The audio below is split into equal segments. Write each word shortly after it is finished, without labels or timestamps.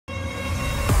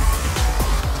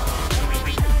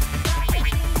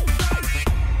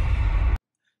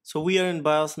So we are in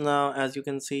BIOS now, as you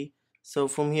can see. So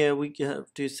from here we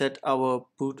have to set our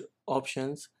boot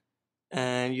options,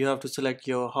 and you have to select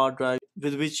your hard drive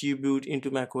with which you boot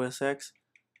into Mac OS X.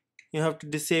 You have to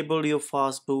disable your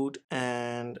fast boot,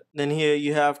 and then here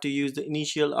you have to use the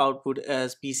initial output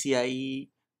as PCIe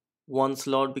 1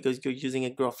 slot because you're using a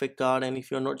graphic card, and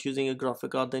if you're not using a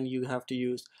graphic card then you have to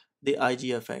use the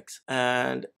IGFX,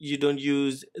 and you don't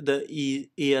use the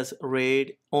ES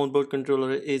RAID. Onboard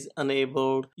controller is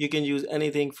enabled. You can use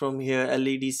anything from here,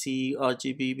 LEDC,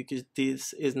 RGB, because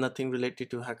this is nothing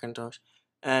related to Hackintosh.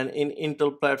 And in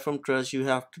Intel Platform Trust you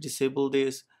have to disable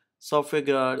this. Software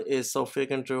guard is software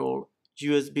control.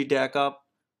 USB backup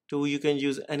too, you can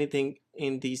use anything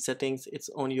in these settings. It's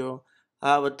on your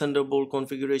I have a Thunderbolt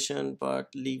configuration, but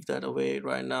leave that away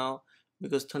right now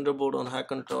because Thunderbolt on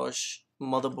Hackintosh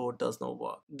motherboard does not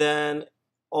work. Then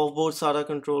offboard SATA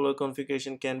controller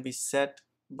configuration can be set,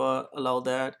 but allow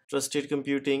that. Trusted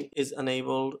computing is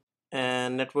enabled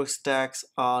and network stacks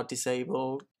are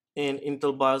disabled. In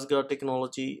Intel BIOS guard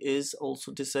technology is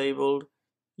also disabled.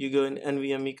 You go in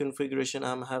NVMe configuration.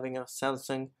 I'm having a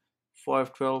Samsung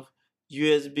 512.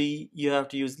 USB, you have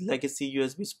to use legacy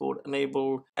USB support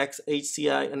enabled,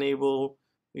 XHCI enabled,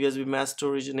 USB mass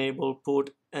storage enabled, port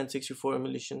N64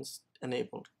 emulations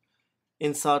enabled.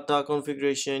 In SATA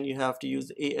configuration, you have to use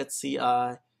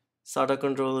AHCI, SATA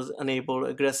controllers enabled,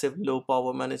 aggressive low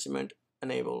power management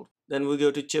enabled. Then we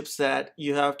go to chipset,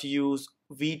 you have to use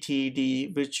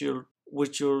VTD,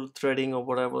 virtual threading or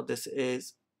whatever this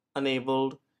is,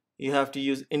 enabled. You have to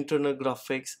use internal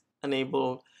graphics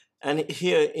enabled. And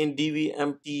here in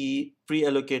DVMT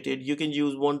pre-allocated, you can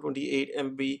use 128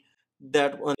 MB.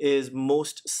 That one is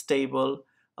most stable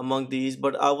among these,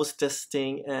 but I was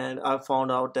testing and I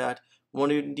found out that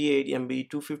 128 MB,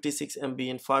 256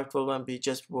 MB and 512 MB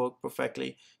just work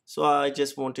perfectly. So I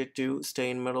just wanted to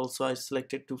stay in middle, so I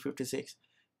selected 256.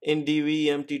 In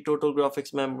DVMT total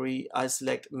graphics memory, I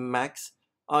select max.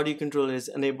 Audio controller is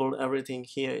enabled, everything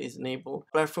here is enabled.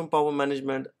 Platform power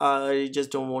management, I just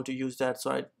don't want to use that,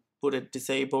 so I put it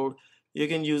disabled. You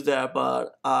can use that,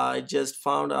 but I just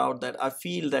found out that I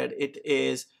feel that it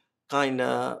is kind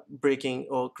of breaking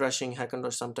or crashing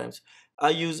Hackintosh sometimes. I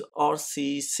use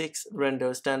RC6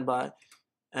 render standby,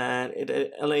 and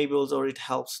it enables or it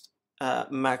helps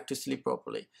Mac to sleep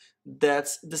properly.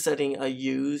 That's the setting I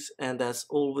use, and that's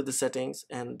all with the settings.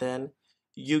 And then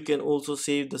you can also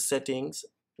save the settings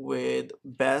with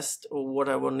best or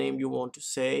whatever name you want to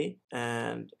say,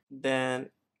 and then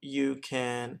you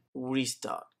can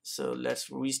restart. So let's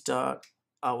restart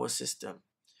our system.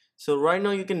 So right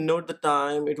now you can note the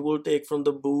time it will take from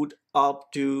the boot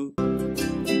up to